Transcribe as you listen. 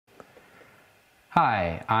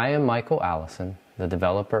Hi, I am Michael Allison, the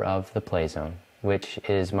developer of the PlayZone, which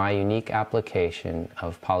is my unique application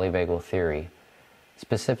of polyvagal theory,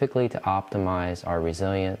 specifically to optimize our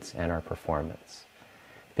resilience and our performance.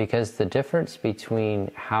 Because the difference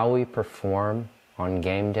between how we perform on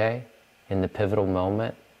game day, in the pivotal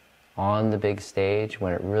moment, on the big stage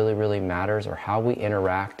when it really matters, or how we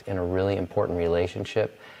interact in a really important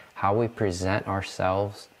relationship, how we present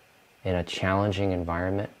ourselves in a challenging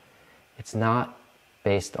environment, it's not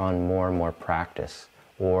based on more and more practice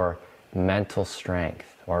or mental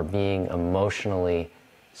strength or being emotionally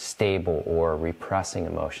stable or repressing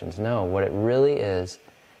emotions. No, what it really is,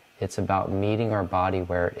 it's about meeting our body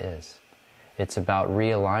where it is. It's about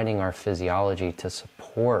realigning our physiology to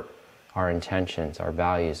support our intentions, our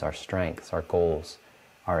values, our strengths, our goals,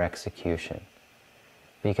 our execution.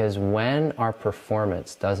 Because when our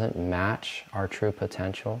performance doesn't match our true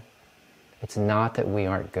potential, it's not that we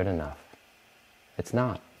aren't good enough. It's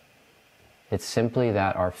not. It's simply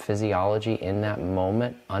that our physiology in that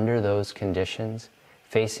moment, under those conditions,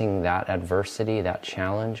 facing that adversity, that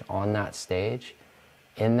challenge on that stage,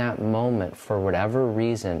 in that moment, for whatever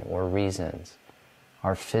reason or reasons,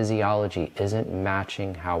 our physiology isn't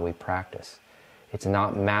matching how we practice. It's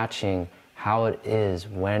not matching how it is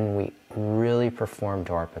when we really perform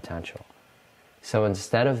to our potential. So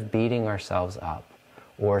instead of beating ourselves up,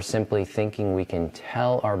 or simply thinking we can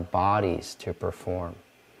tell our bodies to perform,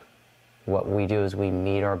 what we do is we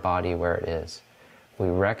meet our body where it is. We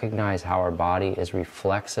recognize how our body is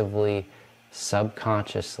reflexively,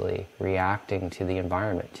 subconsciously reacting to the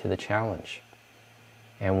environment, to the challenge.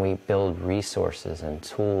 And we build resources and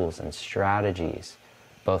tools and strategies,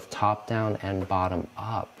 both top down and bottom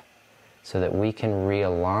up, so that we can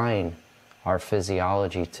realign our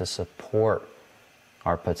physiology to support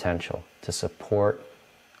our potential, to support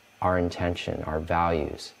our intention, our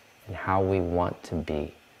values, and how we want to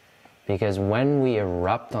be. Because when we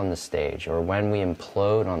erupt on the stage, or when we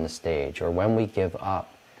implode on the stage, or when we give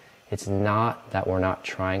up, it's not that we're not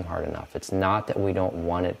trying hard enough. It's not that we don't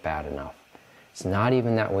want it bad enough. It's not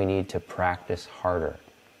even that we need to practice harder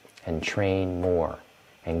and train more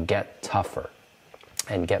and get tougher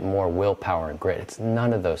and get more willpower and grit. It's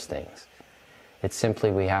none of those things. It's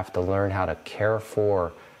simply we have to learn how to care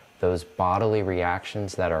for those bodily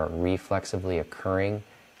reactions that are reflexively occurring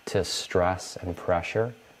to stress and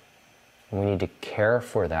pressure. And we need to care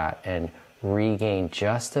for that and regain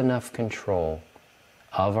just enough control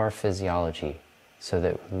of our physiology so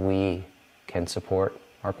that we can support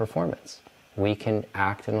our performance. We can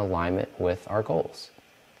act in alignment with our goals.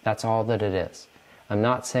 That's all that it is. I'm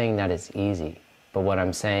not saying that it's easy, but what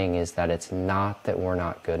I'm saying is that it's not that we're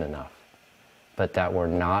not good enough, but that we're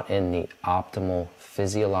not in the optimal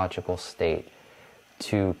physiological state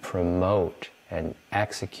to promote and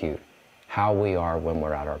execute how we are when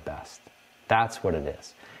we're at our best. That's what it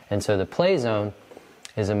is. And so the PlayZone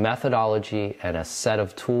is a methodology and a set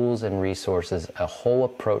of tools and resources, a whole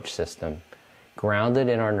approach system grounded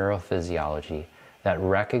in our neurophysiology that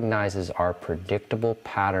recognizes our predictable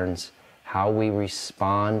patterns, how we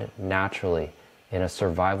respond naturally in a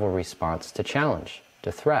survival response to challenge,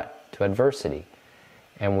 to threat, to adversity.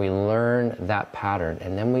 And we learn that pattern,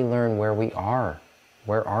 and then we learn where we are.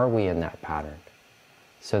 Where are we in that pattern?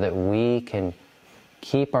 So that we can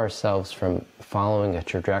keep ourselves from following a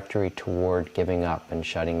trajectory toward giving up and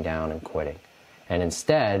shutting down and quitting. And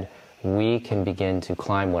instead, we can begin to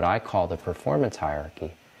climb what I call the performance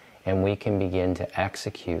hierarchy, and we can begin to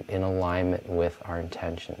execute in alignment with our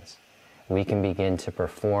intentions. We can begin to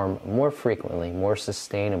perform more frequently, more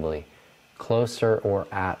sustainably, closer or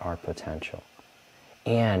at our potential.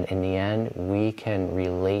 And in the end, we can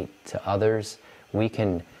relate to others. We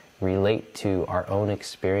can relate to our own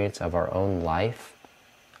experience of our own life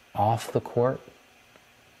off the court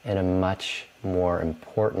in a much more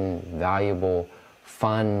important, valuable,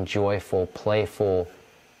 fun, joyful, playful,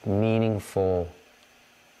 meaningful,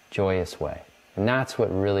 joyous way. And that's what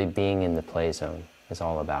really being in the play zone is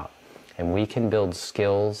all about. And we can build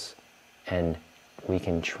skills and we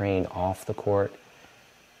can train off the court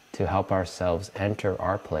to help ourselves enter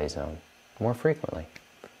our play zone more frequently.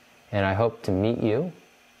 And I hope to meet you,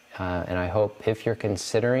 and I hope if you're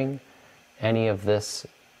considering any of this,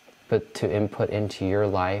 but to input into your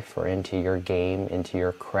life or into your game, into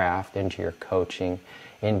your craft, into your coaching,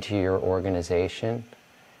 into your organization,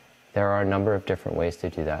 there are a number of different ways to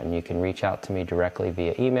do that. And you can reach out to me directly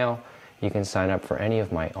via email. You can sign up for any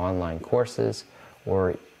of my online courses,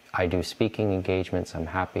 or I do speaking engagements. I'm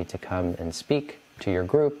happy to come and speak to your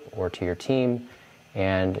group or to your team.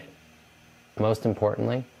 And most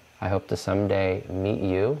importantly, I hope to someday meet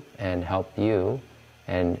you and help you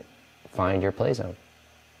and find your play zone.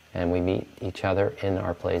 And we meet each other in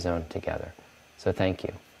our play zone together. So thank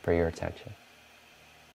you for your attention.